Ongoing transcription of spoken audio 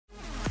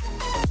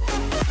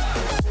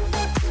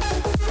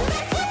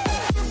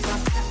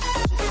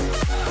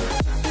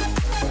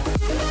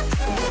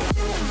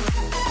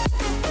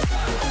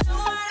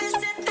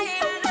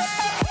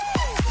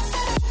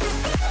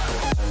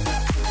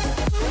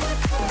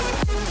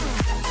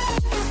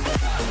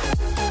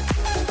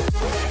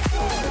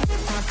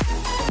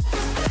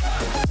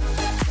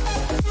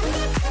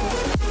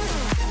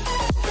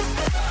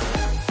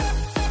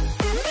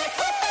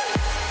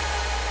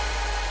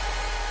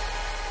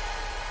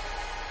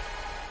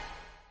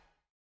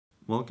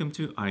Welcome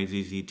to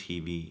IZZ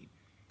TV.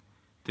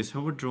 This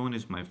hover drone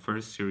is my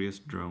first serious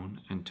drone,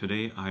 and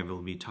today I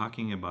will be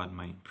talking about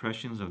my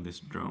impressions of this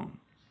drone.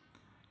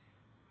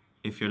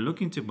 If you're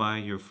looking to buy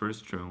your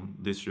first drone,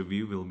 this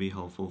review will be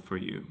helpful for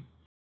you.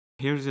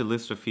 Here's a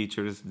list of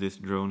features this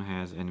drone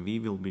has, and we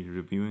will be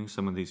reviewing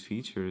some of these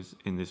features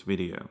in this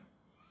video.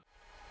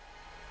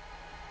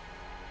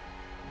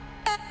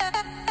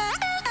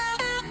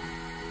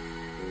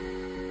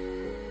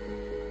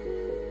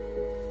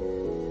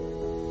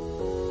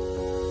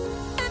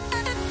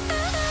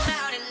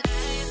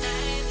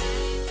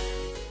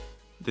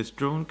 This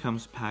drone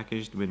comes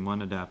packaged with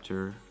one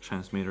adapter,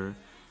 transmitter,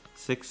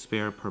 6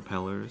 spare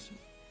propellers,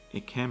 a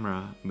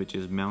camera which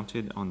is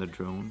mounted on the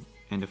drone,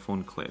 and a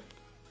phone clip.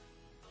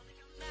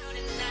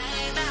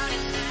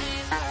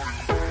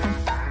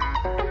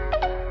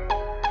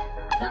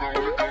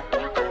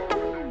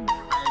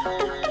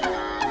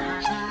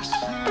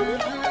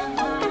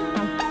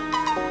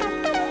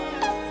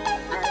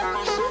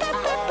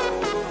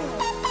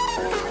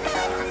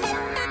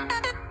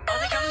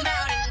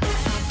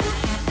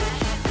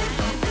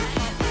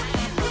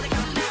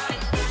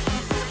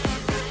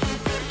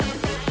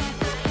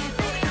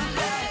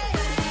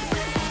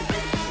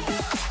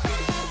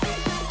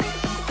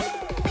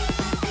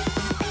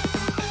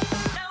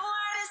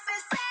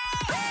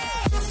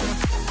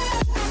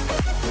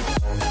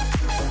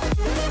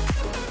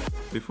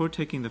 Before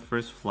taking the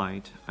first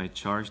flight, I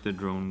charged the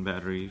drone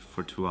battery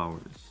for 2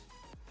 hours.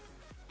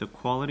 The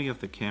quality of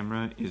the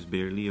camera is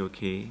barely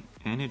okay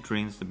and it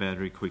drains the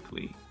battery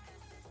quickly,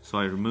 so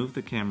I removed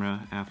the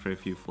camera after a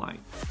few flights.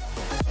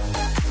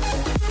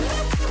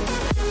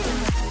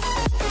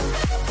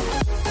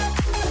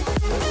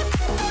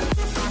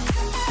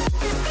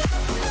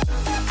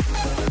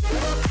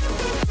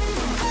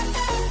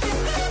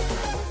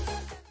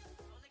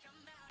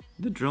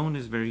 The drone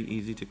is very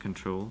easy to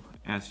control.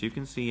 As you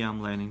can see,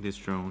 I'm landing this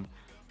drone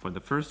for the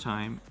first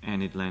time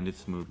and it landed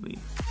smoothly.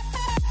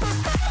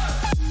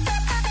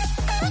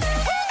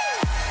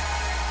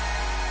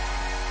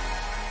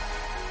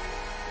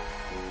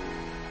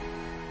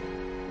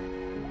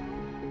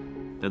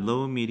 The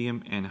low,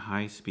 medium, and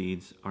high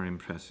speeds are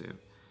impressive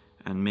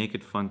and make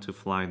it fun to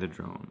fly the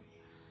drone.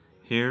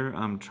 Here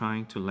I'm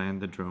trying to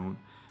land the drone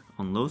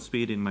on low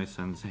speed in my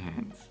son's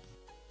hands.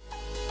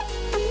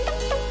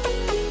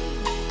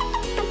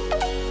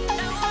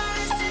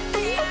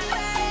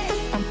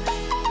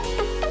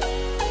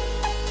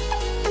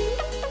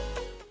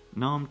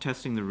 Now I'm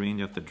testing the range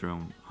of the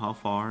drone, how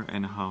far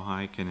and how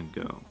high can it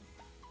go.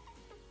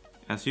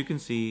 As you can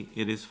see,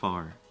 it is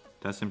far,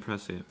 that's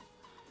impressive.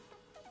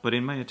 But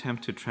in my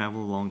attempt to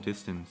travel long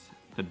distance,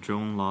 the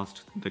drone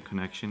lost the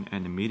connection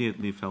and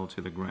immediately fell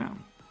to the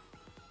ground,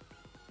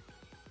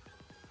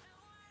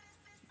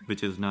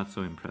 which is not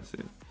so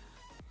impressive.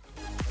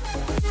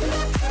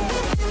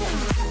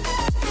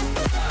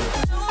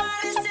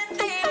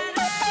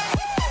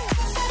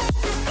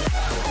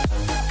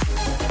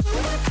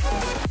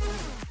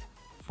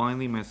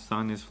 Finally, my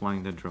son is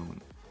flying the drone.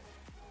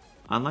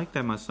 I like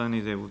that my son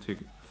is able to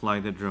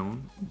fly the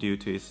drone due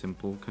to its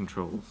simple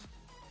controls.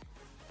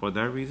 For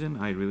that reason,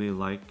 I really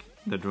like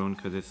the drone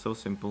because it's so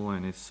simple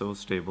and it's so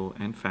stable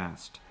and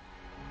fast.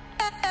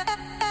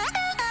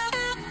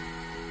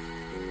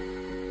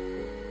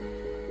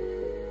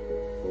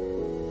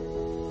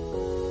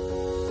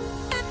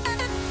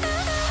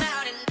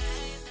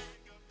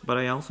 But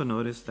I also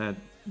noticed that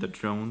the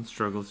drone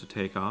struggles to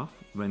take off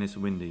when it's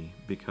windy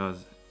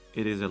because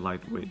it is a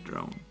lightweight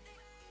drone.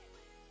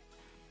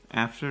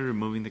 After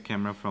removing the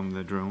camera from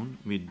the drone,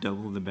 we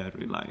doubled the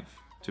battery life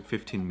to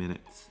 15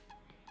 minutes.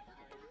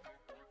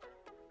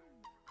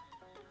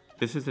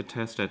 This is a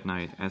test at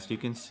night. As you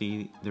can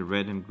see, the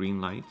red and green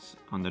lights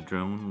on the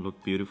drone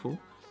look beautiful.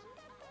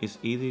 It's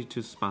easy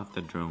to spot the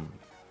drone.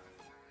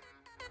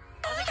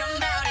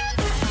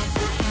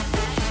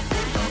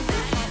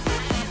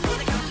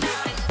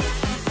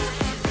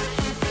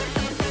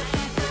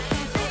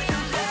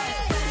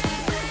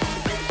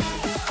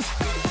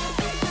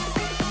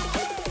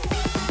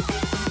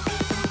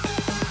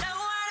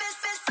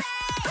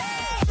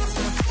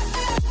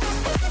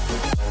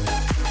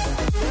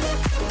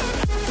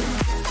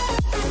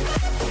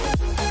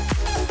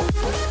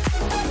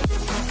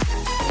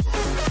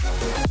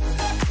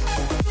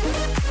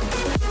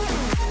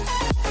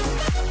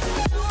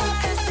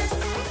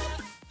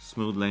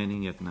 Smooth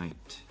landing at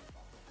night.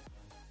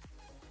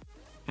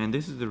 And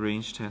this is the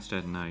range test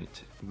at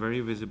night, very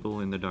visible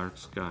in the dark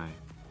sky.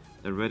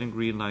 The red and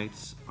green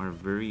lights are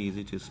very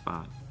easy to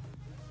spot.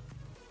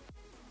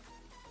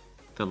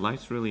 The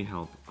lights really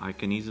help. I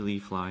can easily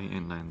fly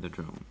and land the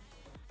drone.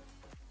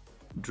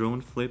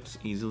 Drone flips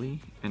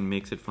easily and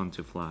makes it fun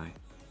to fly.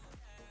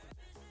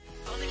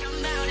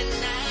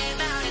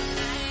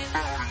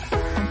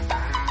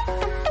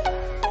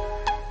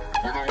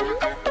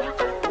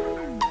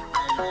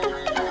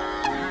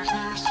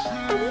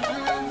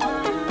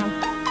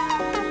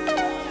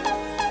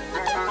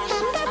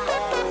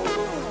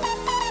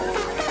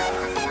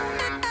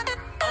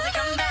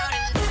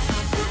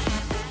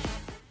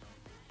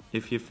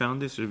 If you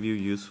found this review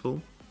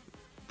useful,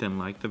 then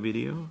like the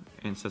video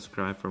and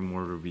subscribe for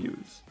more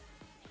reviews.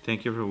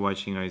 Thank you for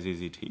watching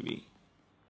iZZ TV.